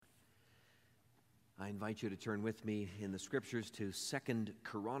I invite you to turn with me in the Scriptures to 2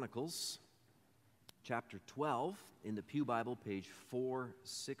 Chronicles, chapter 12, in the Pew Bible, page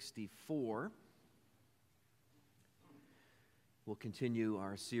 464. We'll continue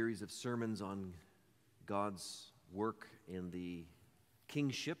our series of sermons on God's work in the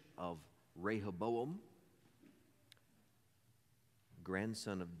kingship of Rehoboam,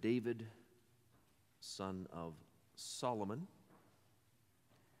 grandson of David, son of Solomon.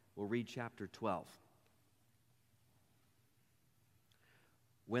 We'll read chapter 12.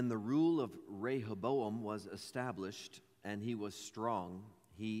 When the rule of Rehoboam was established and he was strong,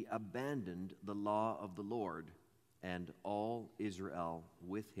 he abandoned the law of the Lord and all Israel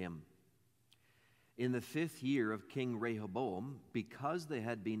with him. In the 5th year of King Rehoboam, because they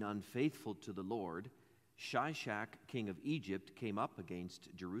had been unfaithful to the Lord, Shishak, king of Egypt, came up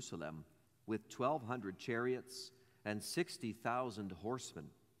against Jerusalem with 1,200 chariots and 60,000 horsemen.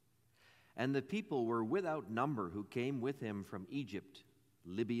 And the people were without number who came with him from Egypt,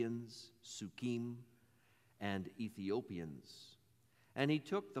 Libyans, Sukkim, and Ethiopians. And he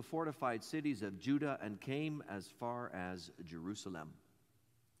took the fortified cities of Judah and came as far as Jerusalem.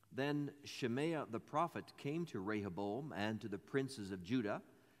 Then Shemaiah the prophet came to Rehoboam and to the princes of Judah,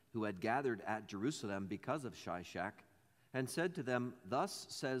 who had gathered at Jerusalem because of Shishak, and said to them, "Thus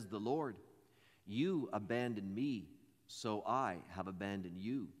says the Lord, you abandoned me, so I have abandoned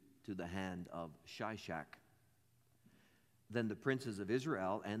you to the hand of Shishak." Then the princes of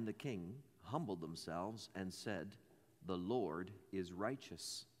Israel and the king humbled themselves and said, "The Lord is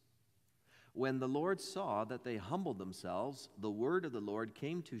righteous." When the Lord saw that they humbled themselves, the word of the Lord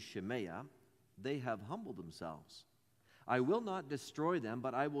came to Shemaiah, "They have humbled themselves. I will not destroy them,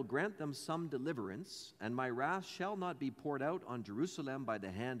 but I will grant them some deliverance, and my wrath shall not be poured out on Jerusalem by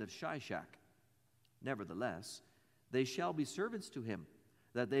the hand of Shishak. Nevertheless, they shall be servants to him,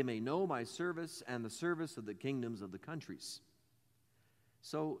 that they may know my service and the service of the kingdoms of the countries."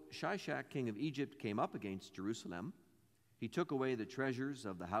 So Shishak, king of Egypt, came up against Jerusalem. He took away the treasures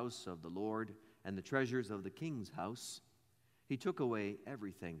of the house of the Lord and the treasures of the king's house. He took away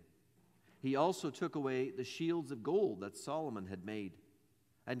everything. He also took away the shields of gold that Solomon had made.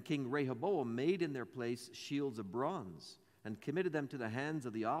 And King Rehoboam made in their place shields of bronze and committed them to the hands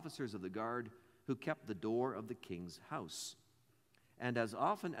of the officers of the guard who kept the door of the king's house. And as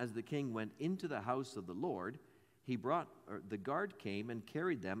often as the king went into the house of the Lord, the guard came and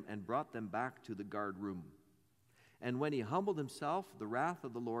carried them and brought them back to the guard room. And when he humbled himself, the wrath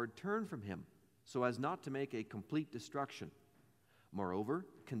of the Lord turned from him, so as not to make a complete destruction. Moreover,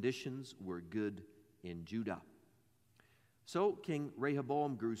 conditions were good in Judah. So King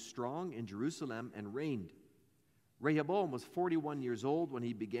Rehoboam grew strong in Jerusalem and reigned. Rehoboam was 41 years old when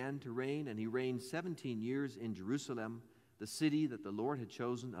he began to reign, and he reigned 17 years in Jerusalem, the city that the Lord had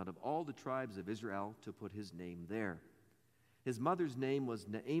chosen out of all the tribes of Israel to put his name there. His mother's name was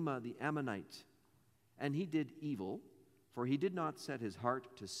Naamah the Ammonite, and he did evil, for he did not set his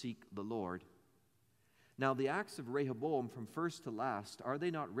heart to seek the Lord. Now the acts of Rehoboam from first to last, are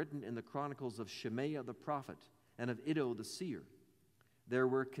they not written in the Chronicles of Shemaiah the prophet and of Iddo the seer? There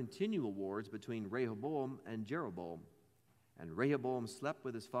were continual wars between Rehoboam and Jeroboam, and Rehoboam slept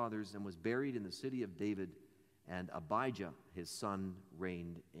with his fathers and was buried in the city of David, and Abijah, his son,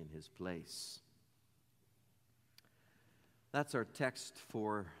 reigned in his place. That's our text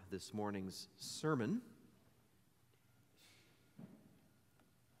for this morning's sermon.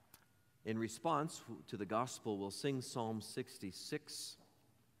 In response to the gospel, we'll sing Psalm 66,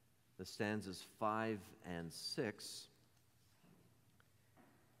 the stanzas 5 and 6.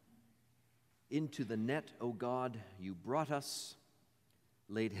 Into the net, O God, you brought us,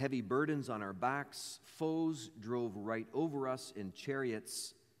 laid heavy burdens on our backs. Foes drove right over us in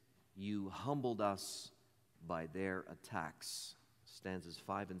chariots. You humbled us by their attacks. Stanzas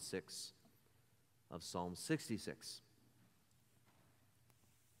 5 and 6 of Psalm 66.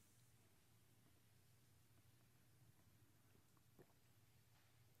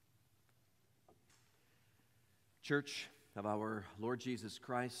 Church of our Lord Jesus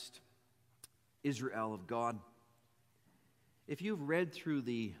Christ, Israel of God, if you've read through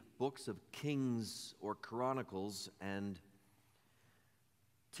the books of Kings or Chronicles and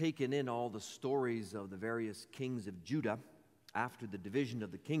taken in all the stories of the various kings of Judah after the division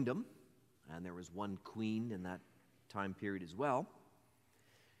of the kingdom, and there was one queen in that time period as well,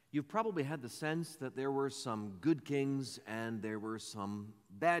 you've probably had the sense that there were some good kings and there were some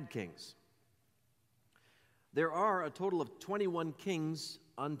bad kings. There are a total of 21 kings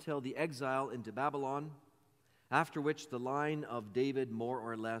until the exile into Babylon, after which the line of David more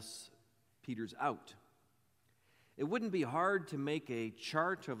or less peters out. It wouldn't be hard to make a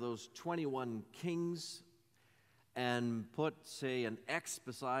chart of those 21 kings and put, say, an X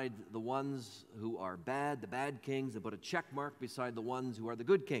beside the ones who are bad, the bad kings, and put a check mark beside the ones who are the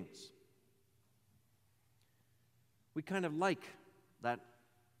good kings. We kind of like that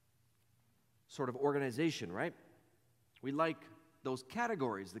sort of organization, right? We like those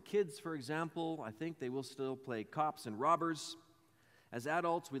categories. The kids, for example, I think they will still play cops and robbers. As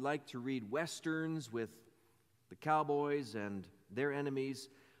adults, we like to read westerns with the cowboys and their enemies.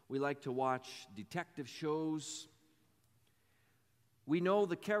 We like to watch detective shows. We know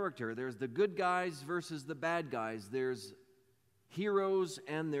the character. There's the good guys versus the bad guys. There's heroes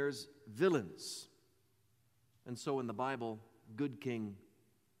and there's villains. And so in the Bible, good king,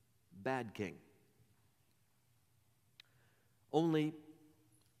 bad king. Only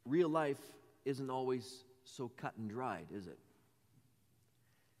real life isn't always so cut and dried, is it?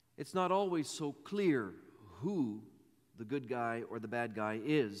 It's not always so clear who the good guy or the bad guy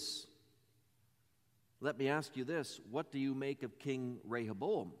is. Let me ask you this. What do you make of King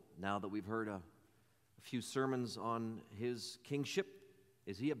Rehoboam now that we've heard a few sermons on his kingship?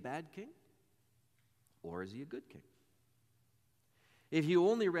 Is he a bad king or is he a good king? If you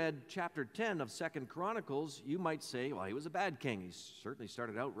only read chapter 10 of 2 Chronicles, you might say, well, he was a bad king. He certainly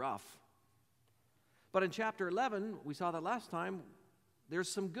started out rough. But in chapter 11, we saw that last time,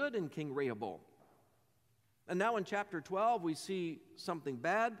 there's some good in King Rehoboam. And now in chapter 12, we see something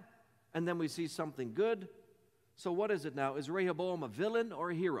bad, and then we see something good. So what is it now? Is Rehoboam a villain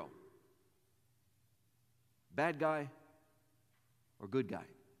or a hero? Bad guy or good guy?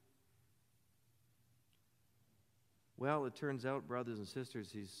 Well, it turns out, brothers and sisters,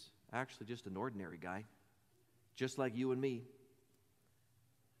 he's actually just an ordinary guy, just like you and me.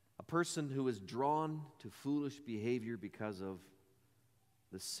 A person who is drawn to foolish behavior because of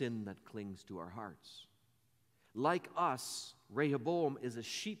the sin that clings to our hearts. Like us, Rehoboam is a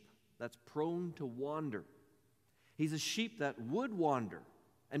sheep that's prone to wander. He's a sheep that would wander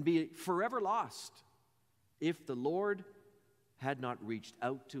and be forever lost if the Lord had not reached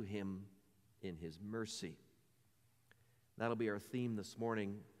out to him in his mercy. That'll be our theme this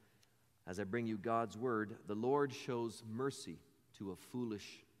morning as I bring you God's word. The Lord shows mercy to a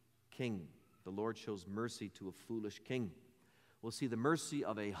foolish king. The Lord shows mercy to a foolish king. We'll see the mercy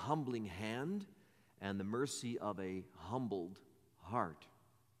of a humbling hand and the mercy of a humbled heart.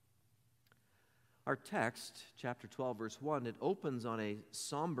 Our text, chapter 12, verse 1, it opens on a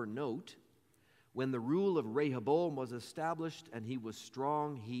somber note. When the rule of Rehoboam was established and he was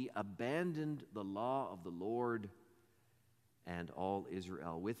strong, he abandoned the law of the Lord and all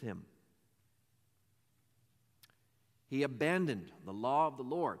Israel with him. He abandoned the law of the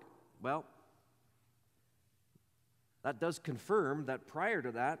Lord. Well, that does confirm that prior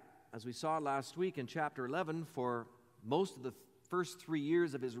to that, as we saw last week in chapter 11, for most of the first 3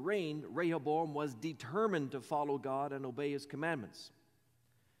 years of his reign, Rehoboam was determined to follow God and obey his commandments.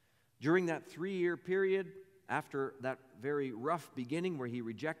 During that 3-year period, after that very rough beginning where he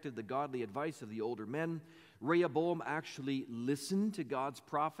rejected the godly advice of the older men, Rehoboam actually listened to God's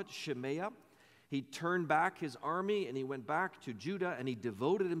prophet Shemaiah. He turned back his army and he went back to Judah and he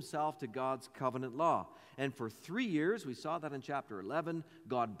devoted himself to God's covenant law. And for 3 years, we saw that in chapter 11,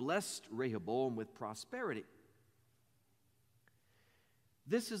 God blessed Rehoboam with prosperity.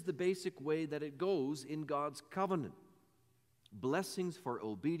 This is the basic way that it goes in God's covenant. Blessings for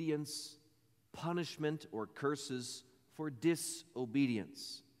obedience, punishment or curses for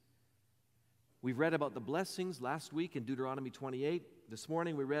disobedience. We've read about the blessings last week in Deuteronomy 28. This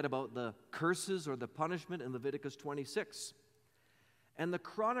morning we read about the curses or the punishment in Leviticus 26. And the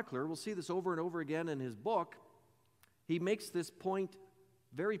chronicler, we'll see this over and over again in his book, he makes this point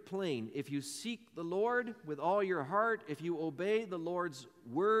very plain. If you seek the Lord with all your heart, if you obey the Lord's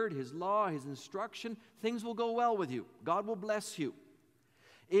word, his law, his instruction, things will go well with you. God will bless you.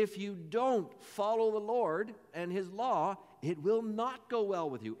 If you don't follow the Lord and his law, it will not go well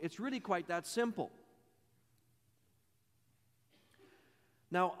with you. It's really quite that simple.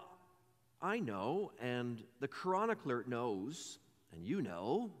 Now, I know, and the chronicler knows, and you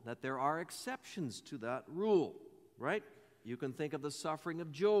know, that there are exceptions to that rule, right? You can think of the suffering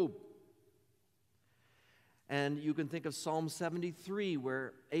of Job. And you can think of Psalm 73,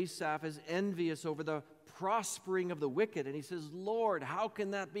 where Asaph is envious over the prospering of the wicked. And he says, Lord, how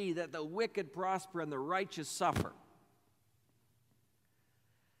can that be that the wicked prosper and the righteous suffer?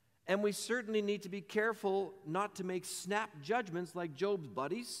 And we certainly need to be careful not to make snap judgments like Job's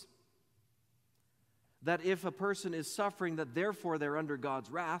buddies. That if a person is suffering, that therefore they're under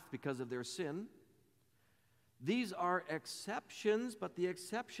God's wrath because of their sin. These are exceptions, but the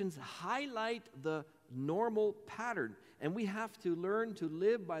exceptions highlight the normal pattern. And we have to learn to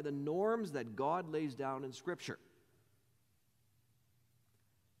live by the norms that God lays down in Scripture.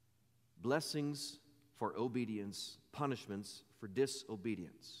 Blessings for obedience, punishments for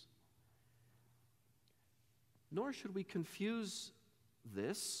disobedience. Nor should we confuse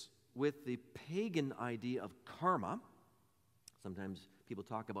this with the pagan idea of karma. Sometimes people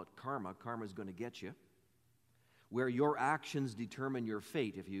talk about karma. Karma is going to get you. Where your actions determine your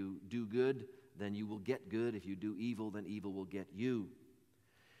fate. If you do good, then you will get good. If you do evil, then evil will get you.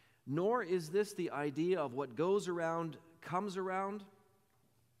 Nor is this the idea of what goes around comes around.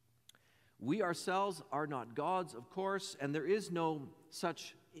 We ourselves are not gods, of course, and there is no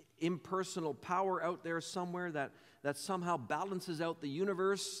such impersonal power out there somewhere that somehow balances out the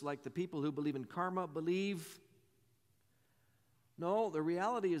universe like the people who believe in karma believe. No, the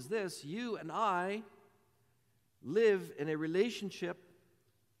reality is this: you and I live in a relationship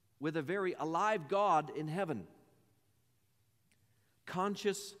with a very alive God in heaven.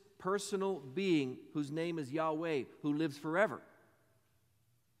 Conscious, personal being whose name is Yahweh, who lives forever.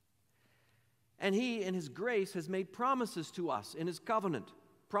 And He, in His grace, has made promises to us in His covenant.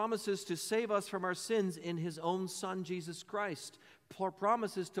 Promises to save us from our sins in His own Son, Jesus Christ.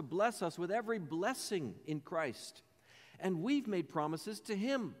 Promises to bless us with every blessing in Christ. And we've made promises to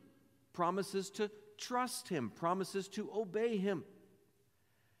Him. Promises to trust Him. Promises to obey Him.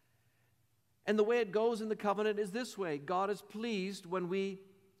 And the way it goes in the covenant is this way. God is pleased when we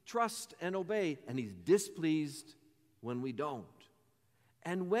trust and obey, and He's displeased when we don't.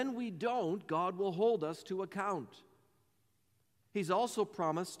 And when we don't, God will hold us to account. He's also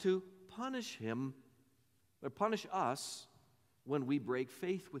promised to punish us when we break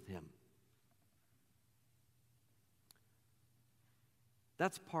faith with Him.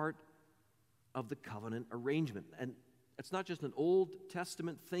 That's part of the covenant arrangement. And it's not just an Old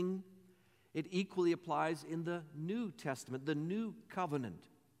Testament thing. It equally applies in the New Testament, the New Covenant,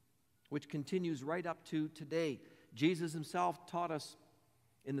 which continues right up to today. Jesus Himself taught us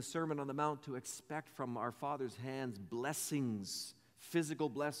in the Sermon on the Mount to expect from our Father's hands blessings, physical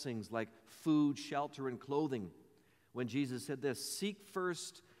blessings like food, shelter, and clothing. When Jesus said this, "Seek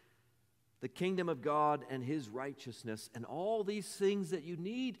first the kingdom of God and His righteousness, and all these things that you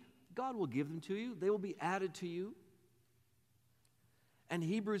need, God will give them to you. They will be added to you." And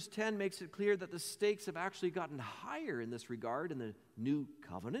Hebrews 10 makes it clear that the stakes have actually gotten higher in this regard in the new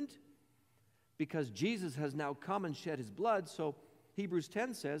covenant, because Jesus has now come and shed His blood. So Hebrews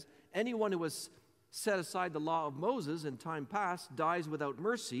 10 says, anyone who has set aside the law of Moses in time past dies without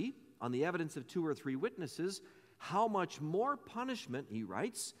mercy on the evidence of 2 or 3 witnesses. How much more punishment, he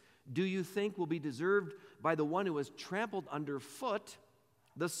writes, do you think will be deserved by the one who has trampled underfoot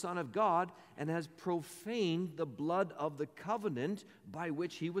the Son of God and has profaned the blood of the covenant by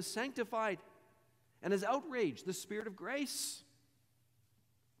which He was sanctified and has outraged the Spirit of grace?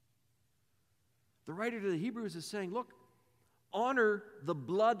 The writer to the Hebrews is saying, look, honor the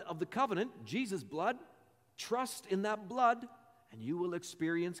blood of the covenant, Jesus' blood, trust in that blood, and you will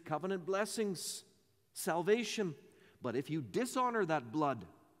experience covenant blessings, salvation. But if you dishonor that blood,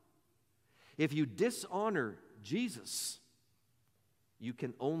 if you dishonor Jesus, you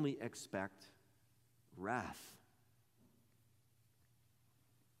can only expect wrath.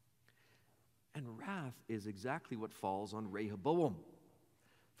 And wrath is exactly what falls on Rehoboam.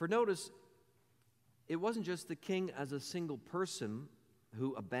 For notice, it wasn't just the king as a single person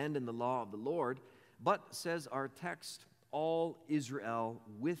who abandoned the law of the Lord, but, says our text, all Israel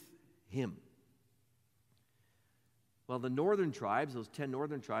with him. Well, the northern tribes, those 10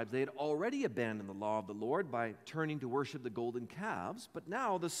 northern tribes, they had already abandoned the law of the Lord by turning to worship the golden calves. But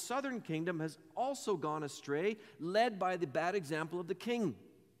now the southern kingdom has also gone astray, led by the bad example of the king.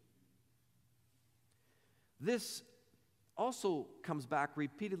 This also comes back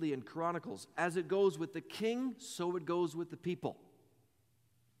repeatedly in Chronicles. As it goes with the king, so it goes with the people.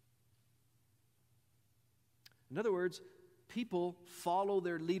 In other words, people follow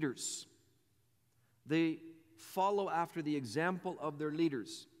their leaders. They follow after the example of their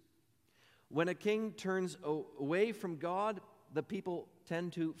leaders. When a king turns away from God, the people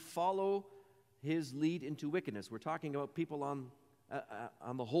tend to follow his lead into wickedness. We're talking about people on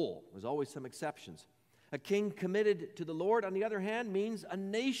the whole. There's always some exceptions. A king committed to the Lord, on the other hand, means a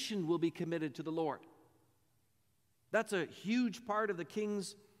nation will be committed to the Lord. That's a huge part of the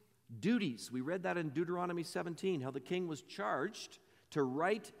king's duties. We read that in Deuteronomy 17, how the king was charged to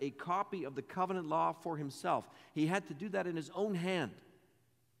write a copy of the covenant law for himself. He had to do that in his own hand.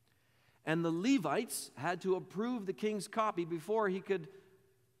 And the Levites had to approve the king's copy before he could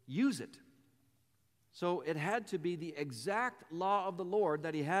use it. So it had to be the exact law of the Lord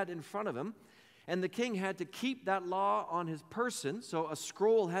that he had in front of him. And the king had to keep that law on his person, so a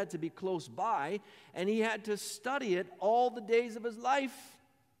scroll had to be close by, and he had to study it all the days of his life.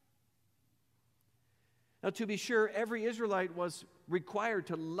 Now, to be sure, every Israelite was required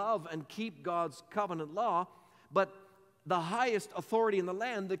to love and keep God's covenant law, but the highest authority in the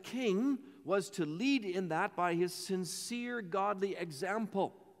land, the king, was to lead in that by his sincere, godly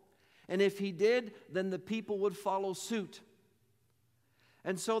example. And if he did, then the people would follow suit.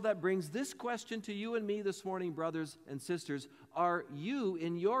 And so that brings this question to you and me this morning, brothers and sisters. Are you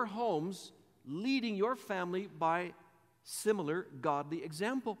in your homes leading your family by similar godly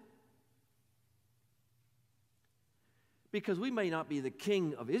example? Because we may not be the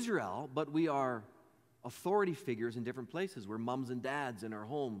king of Israel, but we are authority figures in different places. We're moms and dads in our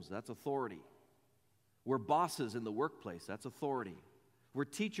homes. That's authority. We're bosses in the workplace. That's authority. We're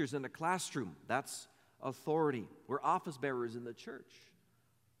teachers in the classroom. That's authority. We're office bearers in the church.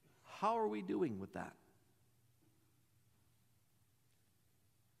 How are we doing with that?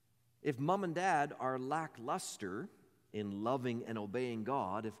 If mom and dad are lackluster in loving and obeying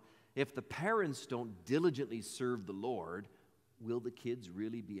God, if the parents don't diligently serve the Lord, will the kids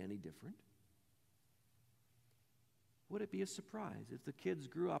really be any different? Would it be a surprise if the kids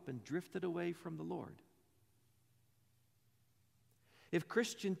grew up and drifted away from the Lord? If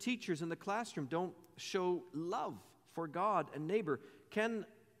Christian teachers in the classroom don't show love for God and neighbor, can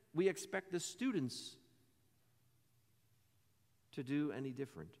we expect the students to do any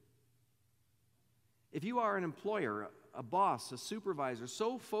different? If you are an employer, a boss, a supervisor,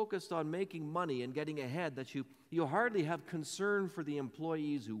 so focused on making money and getting ahead that you hardly have concern for the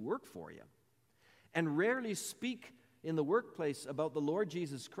employees who work for you, and rarely speak in the workplace about the Lord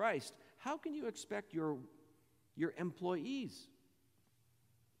Jesus Christ, how can you expect your employees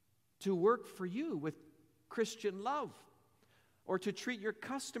to work for you with Christian love, or to treat your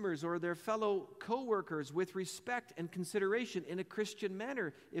customers or their fellow co-workers with respect and consideration in a Christian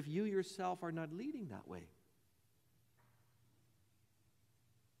manner if you yourself are not leading that way?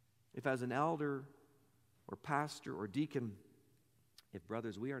 If as an elder or pastor or deacon, if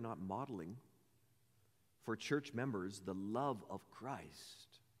brothers, we are not modeling for church members the love of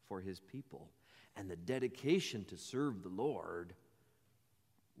Christ for his people and the dedication to serve the Lord,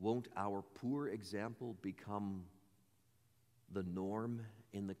 won't our poor example become the norm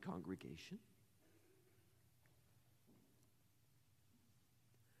in the congregation?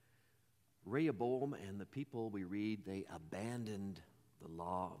 Rehoboam and the people, we read, they abandoned the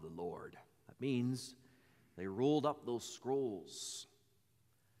law of the Lord. That means they rolled up those scrolls.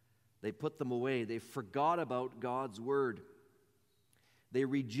 They put them away. They forgot about God's word. They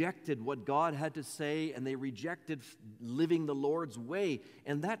rejected what God had to say, and they rejected living the Lord's way.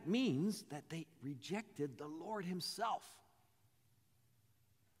 And that means that they rejected the Lord himself.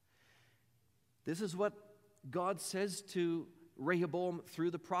 This is what God says to Rehoboam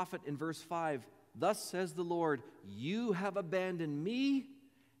through the prophet in verse 5. Thus says the Lord, you have abandoned me,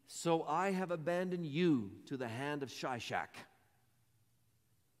 so I have abandoned you to the hand of Shishak.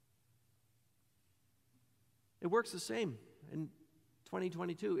 It works the same in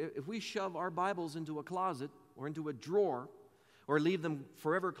 2022. If we shove our Bibles into a closet or into a drawer or leave them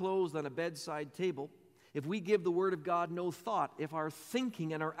forever closed on a bedside table, if we give the Word of God no thought, if our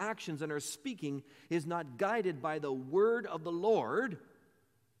thinking and our actions and our speaking is not guided by the Word of the Lord,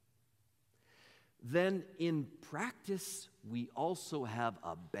 then in practice we also have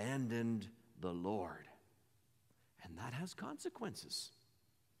abandoned the Lord. And that has consequences.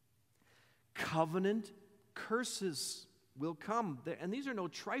 Covenant curses will come, and these are no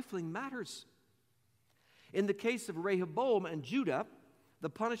trifling matters. In the case of Rehoboam and Judah, the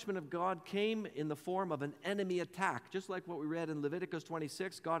punishment of God came in the form of an enemy attack, just like what we read in Leviticus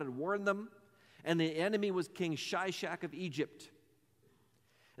 26. God had warned them, and the enemy was King Shishak of Egypt.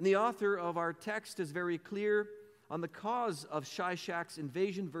 And the author of our text is very clear on the cause of Shishak's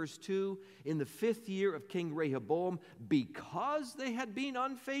invasion. Verse 2, in the 5th year of King Rehoboam, because they had been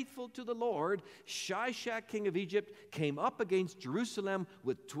unfaithful to the Lord, Shishak, king of Egypt, came up against Jerusalem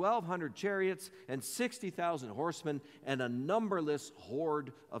with 1,200 chariots and 60,000 horsemen and a numberless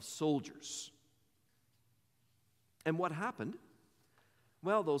horde of soldiers. And what happened?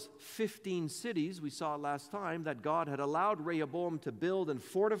 Well, those 15 cities we saw last time that God had allowed Rehoboam to build and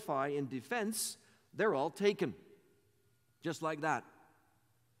fortify in defense, they're all taken. Just like that.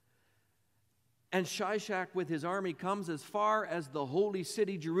 And Shishak with his army comes as far as the holy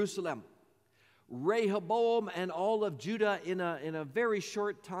city, Jerusalem. Rehoboam and all of Judah in a very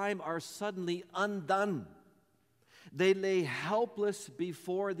short time are suddenly undone. They lay helpless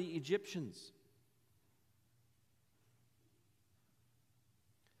before the Egyptians.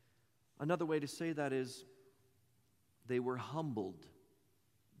 Another way to say that is they were humbled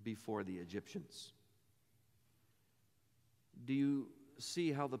before the Egyptians. Do you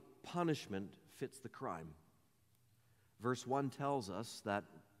see how the punishment fits the crime? Verse 1 tells us that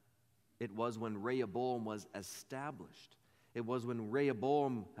it was when Rehoboam was established. It was when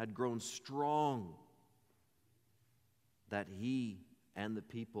Rehoboam had grown strong that he and the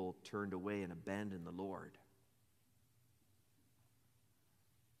people turned away and abandoned the Lord.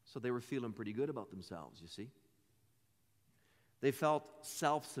 So they were feeling pretty good about themselves, you see. They felt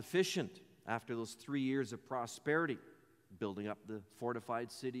self-sufficient after those 3 years of prosperity, building up the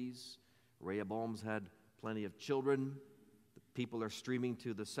fortified cities. Rehoboam's had plenty of children. The people are streaming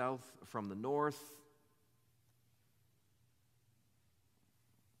to the south from the north.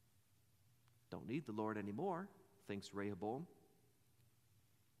 Don't need the Lord anymore, thinks Rehoboam.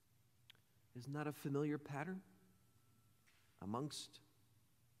 Isn't that a familiar pattern amongst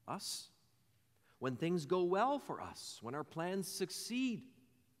us? When things go well for us, when our plans succeed,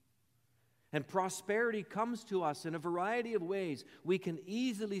 and prosperity comes to us in a variety of ways, we can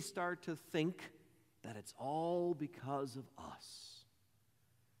easily start to think that it's all because of us.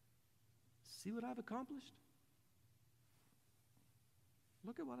 See what I've accomplished?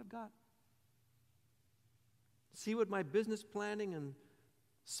 Look at what I've got. See what my business planning and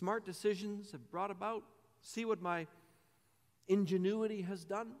smart decisions have brought about. See what my ingenuity has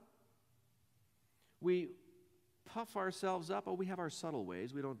done. We puff ourselves up. Oh, we have our subtle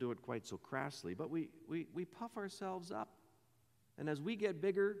ways. We don't do it quite so crassly, but we puff ourselves up. And as we get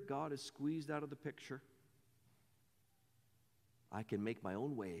bigger, God is squeezed out of the picture. I can make my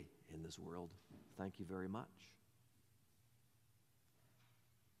own way in this world. Thank you very much.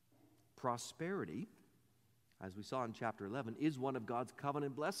 Prosperity, as we saw in chapter 11, is one of God's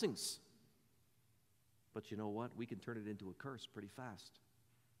covenant blessings. But you know what? We can turn it into a curse pretty fast.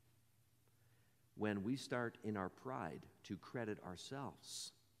 When we start in our pride to credit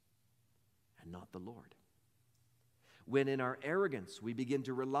ourselves and not the Lord. When in our arrogance we begin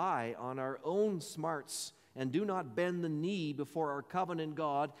to rely on our own smarts and do not bend the knee before our covenant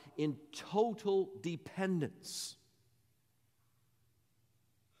God in total dependence.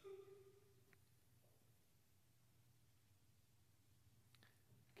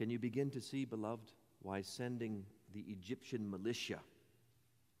 Can you begin to see, beloved, why sending the Egyptian militia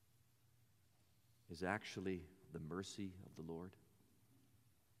is actually the mercy of the Lord?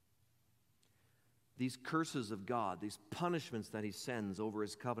 These curses of God, these punishments that he sends over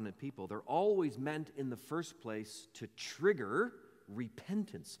his covenant people, they're always meant in the first place to trigger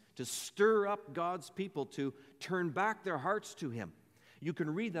repentance, to stir up God's people to turn back their hearts to him. You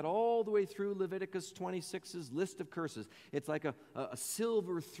can read that all the way through Leviticus 26's list of curses. It's like a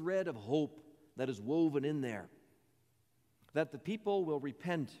silver thread of hope that is woven in there. That the people will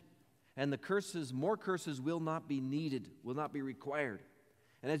repent, and the curses, more curses will not be needed, will not be required.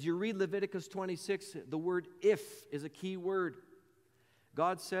 And as you read Leviticus 26, the word "if" is a key word.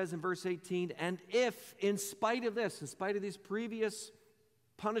 God says in verse 18, "And if, in spite of this, in spite of these previous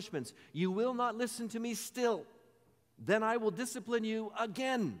punishments, you will not listen to me still, then I will discipline you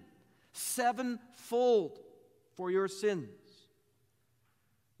again, sevenfold for your sins."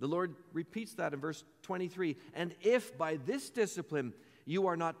 The Lord repeats that in verse 23. "And if by this discipline you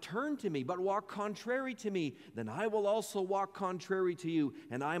are not turned to me, but walk contrary to me, then I will also walk contrary to you,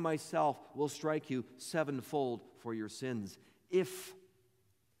 and I myself will strike you sevenfold for your sins." If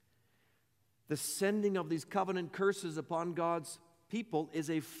the sending of these covenant curses upon God's people is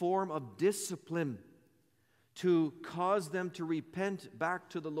a form of discipline to cause them to repent back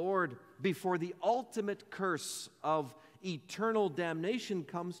to the Lord before the ultimate curse of eternal damnation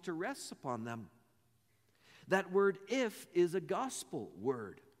comes to rest upon them. That word "if" is a gospel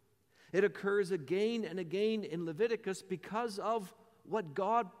word. It occurs again and again in Leviticus because of what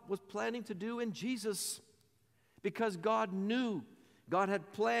God was planning to do in Jesus. Because God knew, God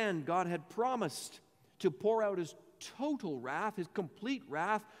had planned, God had promised to pour out his total wrath, his complete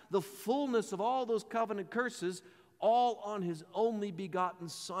wrath, the fullness of all those covenant curses, all on his only begotten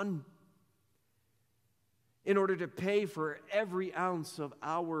Son, in order to pay for every ounce of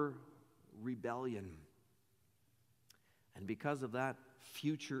our rebellion. And because of that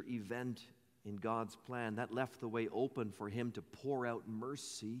future event in God's plan, that left the way open for him to pour out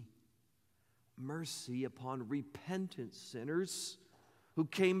mercy. Mercy upon repentant sinners who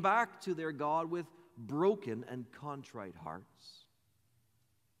came back to their God with broken and contrite hearts.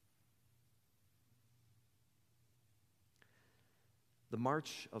 The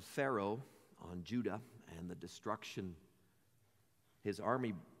march of Pharaoh on Judah and the destruction his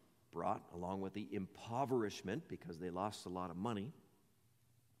army brought, along with the impoverishment because they lost a lot of money,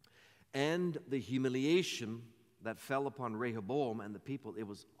 And the humiliation that fell upon Rehoboam and the people, it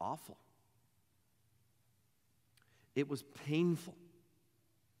was awful. It was painful.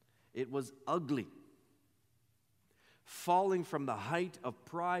 It was ugly. Falling from the height of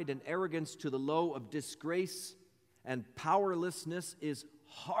pride and arrogance to the low of disgrace and powerlessness is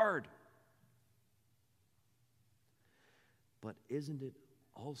hard. But isn't it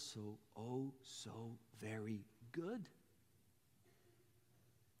also oh so very good?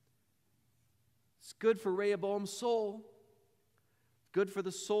 It's good for Rehoboam's soul, good for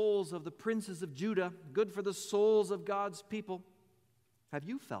the souls of the princes of Judah, good for the souls of God's people. Have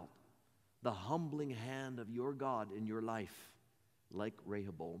you felt the humbling hand of your God in your life like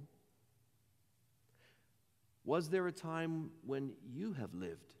Rehoboam? Was there a time when you have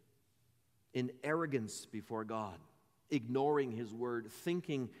lived in arrogance before God, ignoring His word,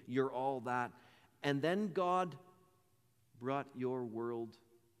 thinking you're all that, and then God brought your world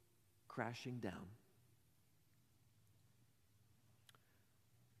crashing down?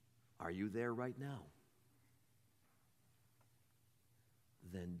 Are you there right now?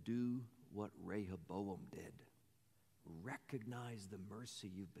 Then do what Rehoboam did. Recognize the mercy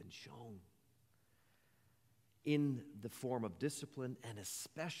you've been shown in the form of discipline, and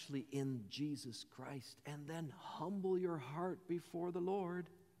especially in Jesus Christ, and then humble your heart before the Lord.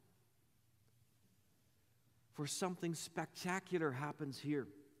 For something spectacular happens here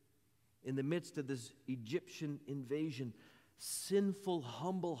in the midst of this Egyptian invasion. Sinful,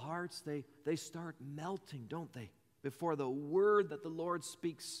 humble hearts, they start melting, don't they, before the word that the Lord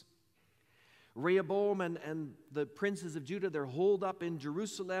speaks. Rehoboam and the princes of Judah, they're holed up in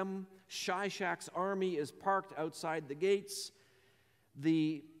Jerusalem. Shishak's army is parked outside the gates.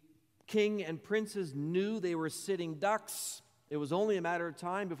 The king and princes knew they were sitting ducks. It was only a matter of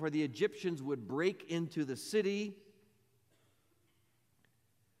time before the Egyptians would break into the city.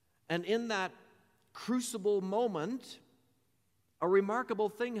 And in that crucible moment, a remarkable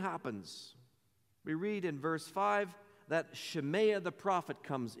thing happens. We read in verse 5 that Shemaiah the prophet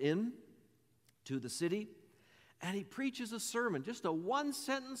comes in to the city, and he preaches a sermon, just a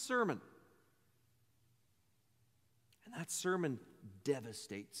one-sentence sermon. And that sermon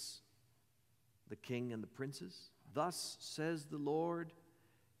devastates the king and the princes. Thus says the Lord,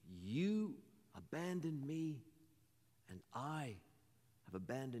 you abandoned me, and I have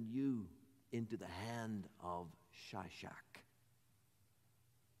abandoned you into the hand of Shishak.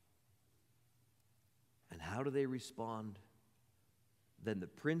 And how do they respond? Then the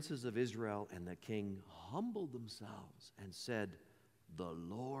princes of Israel and the king humbled themselves and said, the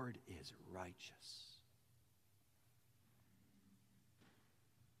Lord is righteous.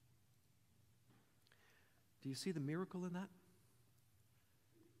 Do you see the miracle in that?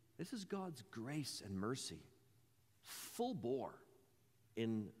 This is God's grace and mercy, full bore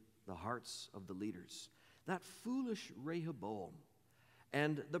in the hearts of the leaders. That foolish Rehoboam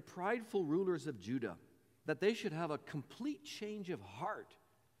and the prideful rulers of Judah, that they should have a complete change of heart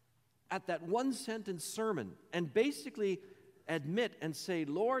at that one-sentence sermon and basically admit and say,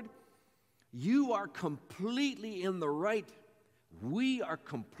 Lord, you are completely in the right. We are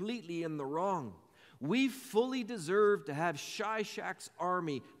completely in the wrong. We fully deserve to have Shishak's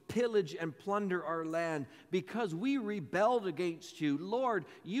army pillage and plunder our land because we rebelled against you. Lord,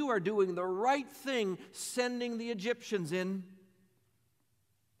 you are doing the right thing sending the Egyptians in.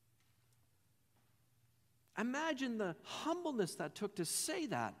 Imagine the humbleness that took to say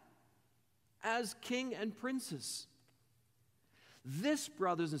that as king and princes. This,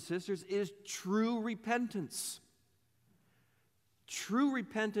 brothers and sisters, is true repentance. True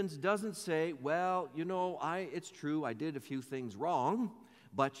repentance doesn't say, well, it's true, I did a few things wrong,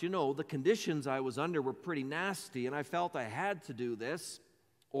 but the conditions I was under were pretty nasty and I felt I had to do this.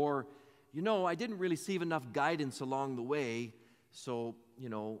 Or, I didn't really receive enough guidance along the way, so,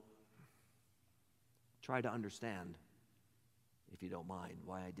 try to understand, if you don't mind,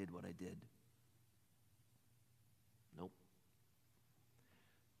 why I did what I did. Nope.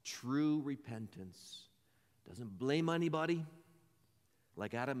 True repentance doesn't blame anybody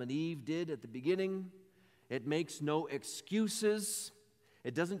like Adam and Eve did at the beginning. It makes no excuses.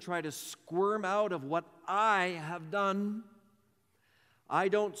 It doesn't try to squirm out of what I have done. I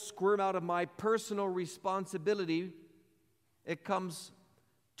don't squirm out of my personal responsibility. It comes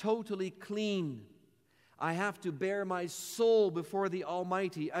totally clean. I have to bear my soul before the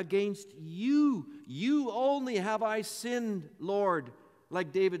Almighty against you. You only have I sinned, Lord,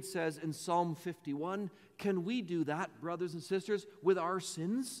 like David says in Psalm 51. Can we do that, brothers and sisters, with our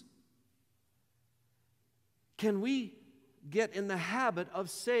sins? Can we get in the habit of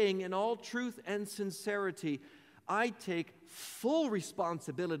saying in all truth and sincerity, I take full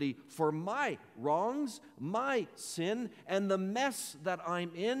responsibility for my wrongs, my sin, and the mess that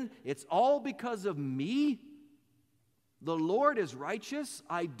I'm in. It's all because of me. The Lord is righteous.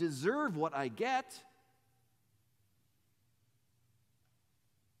 I deserve what I get.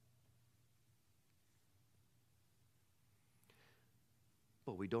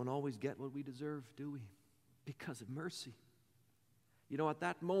 But we don't always get what we deserve, do we? Because of mercy. You know, at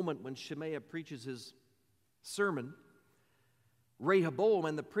that moment when Shemaiah preaches his sermon, Rehoboam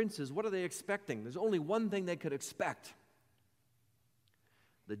and the princes, what are they expecting? There's only one thing they could expect.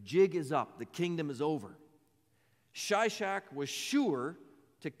 The jig is up. The kingdom is over. Shishak was sure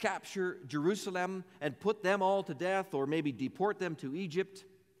to capture Jerusalem and put them all to death, or maybe deport them to Egypt.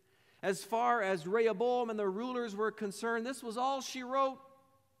 As far as Rehoboam and the rulers were concerned, this was all she wrote.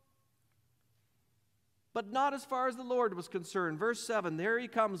 But not as far as the Lord was concerned. Verse 7, there he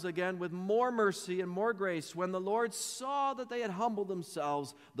comes again with more mercy and more grace. When the Lord saw that they had humbled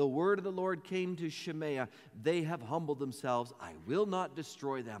themselves, the word of the Lord came to Shemaiah. They have humbled themselves. I will not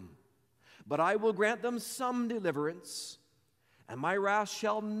destroy them, but I will grant them some deliverance, and my wrath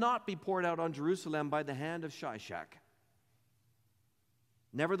shall not be poured out on Jerusalem by the hand of Shishak.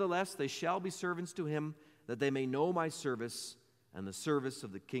 Nevertheless, they shall be servants to him, that they may know my service and the service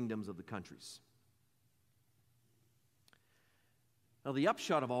of the kingdoms of the countries. Now, the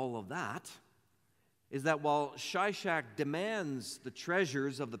upshot of all of that is that while Shishak demands the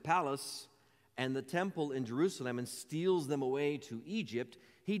treasures of the palace and the temple in Jerusalem and steals them away to Egypt,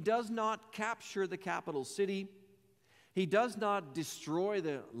 he does not capture the capital city. He does not destroy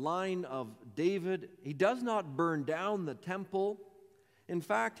the line of David. He does not burn down the temple. In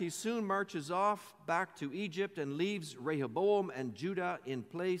fact, he soon marches off back to Egypt and leaves Rehoboam and Judah in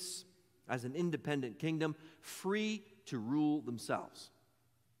place as an independent kingdom, free to rule themselves.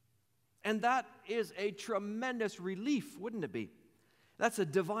 And that is a tremendous relief, wouldn't it be? That's a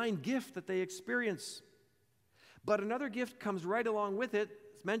divine gift that they experience. But another gift comes right along with it.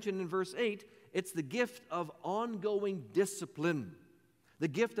 It's mentioned in verse 8. It's the gift of ongoing discipline, the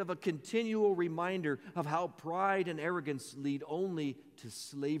gift of a continual reminder of how pride and arrogance lead only to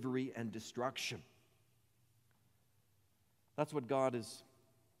slavery and destruction. That's what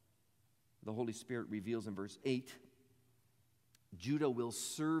the Holy Spirit reveals in verse 8. Judah will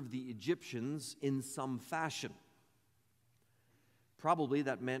serve the Egyptians in some fashion. Probably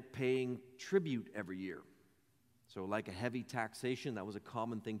that meant paying tribute every year. So like a heavy taxation, that was a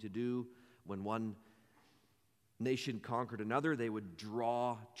common thing to do. When one nation conquered another, they would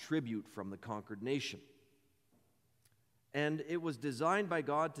draw tribute from the conquered nation. And it was designed by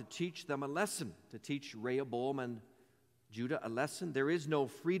God to teach them a lesson, to teach Rehoboam and Judah a lesson. There is no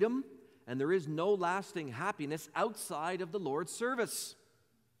freedom and there is no lasting happiness outside of the Lord's service.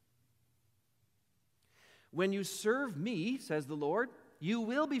 When you serve me, says the Lord, you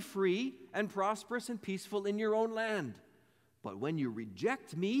will be free and prosperous and peaceful in your own land. But when you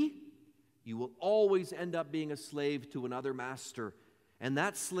reject me, you will always end up being a slave to another master. And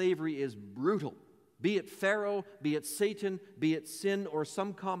that slavery is brutal. Be it Pharaoh, be it Satan, be it sin, or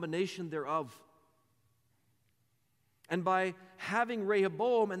some combination thereof. And by having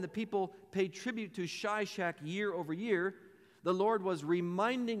Rehoboam and the people pay tribute to Shishak year over year, the Lord was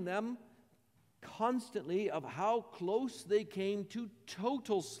reminding them constantly of how close they came to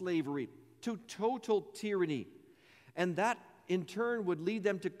total slavery, to total tyranny. And that, in turn, would lead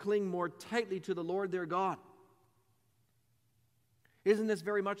them to cling more tightly to the Lord their God. Isn't this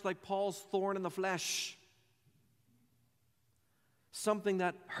very much like Paul's thorn in the flesh? Something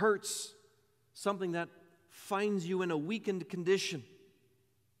that hurts, something that finds you in a weakened condition.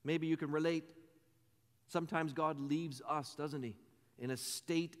 Maybe you can relate. Sometimes God leaves us, doesn't he, in a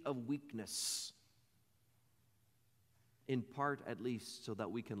state of weakness. In part, at least, so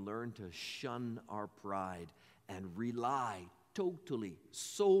that we can learn to shun our pride and rely totally,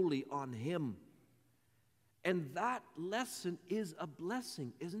 solely on him. And that lesson is a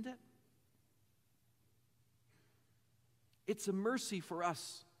blessing, isn't it? It's a mercy for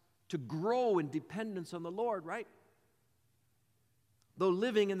us to grow in dependence on the Lord, right? Though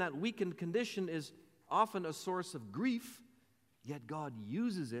living in that weakened condition is often a source of grief, yet God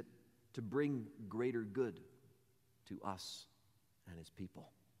uses it to bring greater good to us and his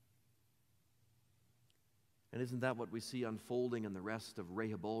people. And isn't that what we see unfolding in the rest of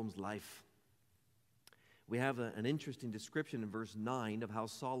Rehoboam's life? We have an interesting description in verse 9 of how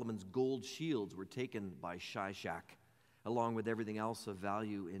Solomon's gold shields were taken by Shishak, along with everything else of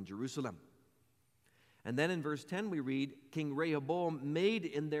value in Jerusalem. And then in verse 10 we read, King Rehoboam made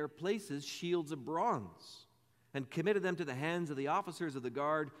in their places shields of bronze and committed them to the hands of the officers of the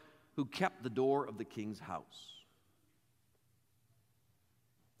guard who kept the door of the king's house.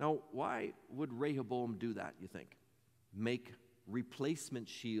 Now, why would Rehoboam do that, you think? Make replacement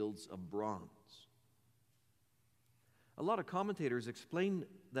shields of bronze. A lot of commentators explain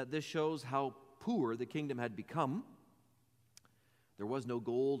that this shows how poor the kingdom had become. There was no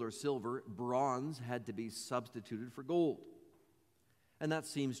gold or silver. Bronze had to be substituted for gold. And that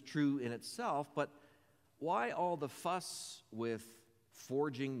seems true in itself, but why all the fuss with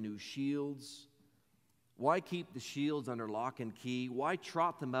forging new shields? Why keep the shields under lock and key? Why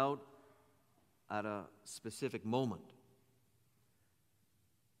trot them out at a specific moment?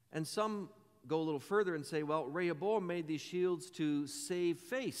 And some go a little further and say, well, Rehoboam made these shields to save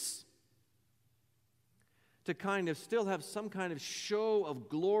face, to kind of still have some kind of show of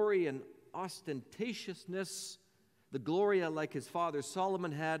glory and ostentatiousness, the glory like his father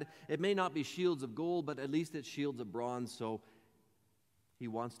Solomon had. It may not be shields of gold, but at least it's shields of bronze, so he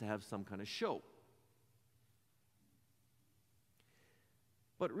wants to have some kind of show.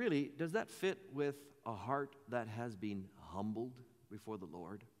 But really, does that fit with a heart that has been humbled before the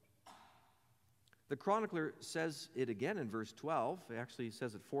Lord? The chronicler says it again in verse 12. He actually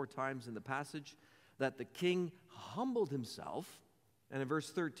says it 4 times in the passage, that the king humbled himself. And in verse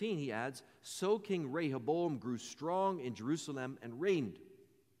 13 he adds, so King Rehoboam grew strong in Jerusalem and reigned.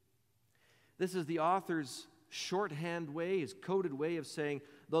 This is the author's shorthand way, his coded way of saying,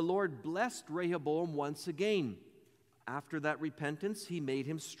 the Lord blessed Rehoboam once again. After that repentance, he made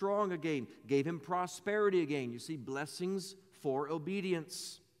him strong again, gave him prosperity again. You see, blessings for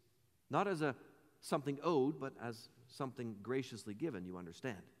obedience. Not as something owed, but as something graciously given, you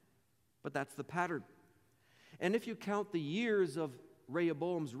understand. But that's the pattern. And if you count the years of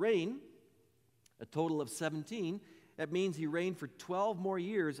Rehoboam's reign, a total of 17, that means he reigned for 12 more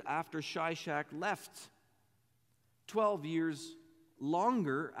years after Shishak left. 12 years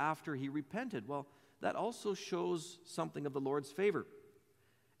longer after he repented. Well, that also shows something of the Lord's favor.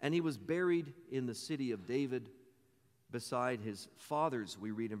 And he was buried in the city of David beside his fathers, we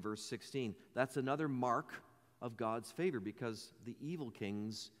read in verse 16. That's another mark of God's favor, because the evil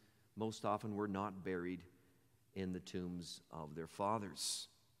kings most often were not buried in the tombs of their fathers.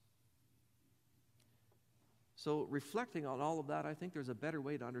 So reflecting on all of that, I think there's a better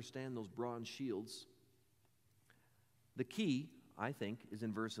way to understand those bronze shields. The key, I think, is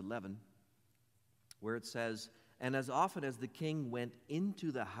in verse 11, where it says, and as often as the king went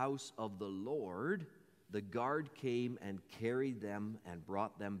into the house of the Lord, the guard came and carried them and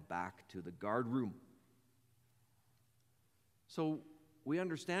brought them back to the guard room. So we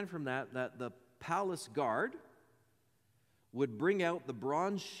understand from that the palace guard would bring out the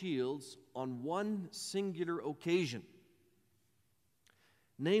bronze shields on one singular occasion.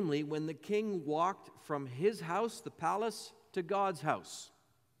 Namely, when the king walked from his house, the palace, to God's house.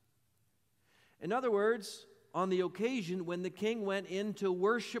 In other words, on the occasion when the king went in to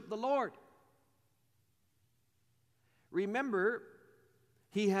worship the Lord. Remember,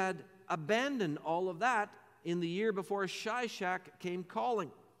 he had abandoned all of that in the year before Shishak came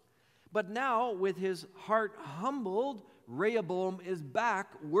calling. But now, with his heart humbled, Rehoboam is back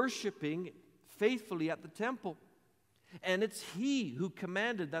worshiping faithfully at the temple. And it's he who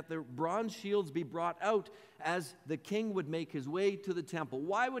commanded that the bronze shields be brought out as the king would make his way to the temple.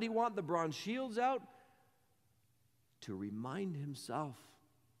 Why would he want the bronze shields out? To remind himself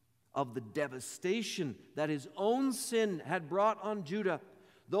of the devastation that his own sin had brought on Judah.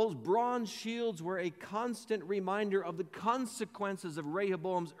 Those bronze shields were a constant reminder of the consequences of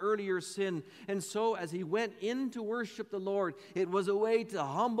Rehoboam's earlier sin. And so as he went in to worship the Lord, it was a way to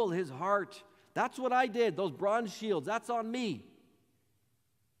humble his heart. That's what I did, those bronze shields, that's on me.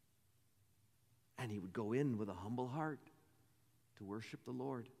 And he would go in with a humble heart to worship the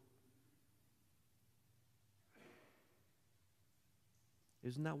Lord.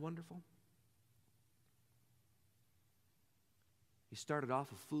 Isn't that wonderful? He started off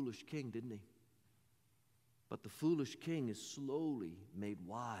a foolish king, didn't he? But the foolish king is slowly made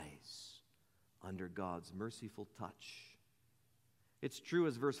wise under God's merciful touch. It's true,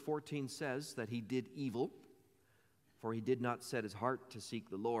 as verse 14 says, that he did evil, for he did not set his heart to seek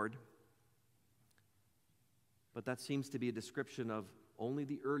the Lord. But that seems to be a description of only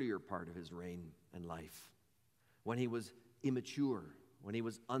the earlier part of his reign and life, when he was immature, when he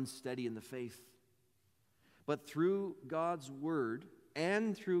was unsteady in the faith. But through God's word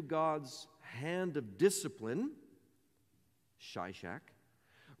and through God's hand of discipline, Shishak,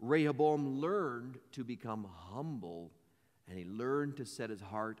 Rehoboam learned to become humble, and he learned to set his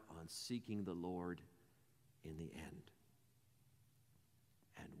heart on seeking the Lord in the end.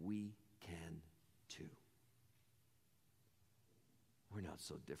 And we can too. We're not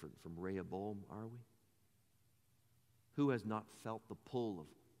so different from Rehoboam, are we? Who has not felt the pull of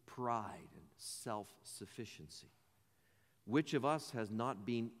pride and self-sufficiency? Which of us has not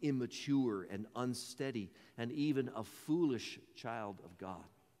been immature and unsteady and even a foolish child of God?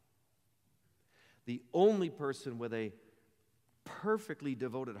 The only person with a perfectly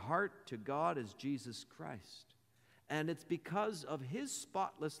devoted heart to God is Jesus Christ. And it's because of his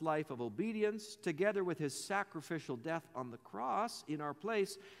spotless life of obedience, together with his sacrificial death on the cross in our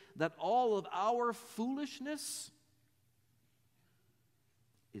place, that all of our foolishness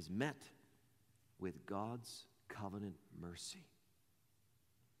is met with God's covenant mercy.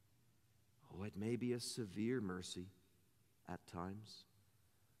 Oh, it may be a severe mercy at times,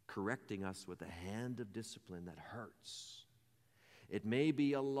 correcting us with a hand of discipline that hurts. It may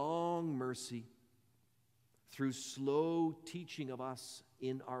be a long mercy through slow teaching of us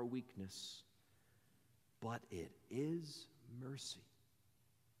in our weakness, but it is mercy.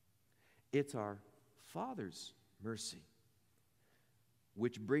 It's our Father's mercy,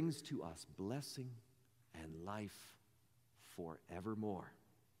 which brings to us blessing and life forevermore.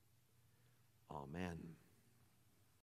 Amen.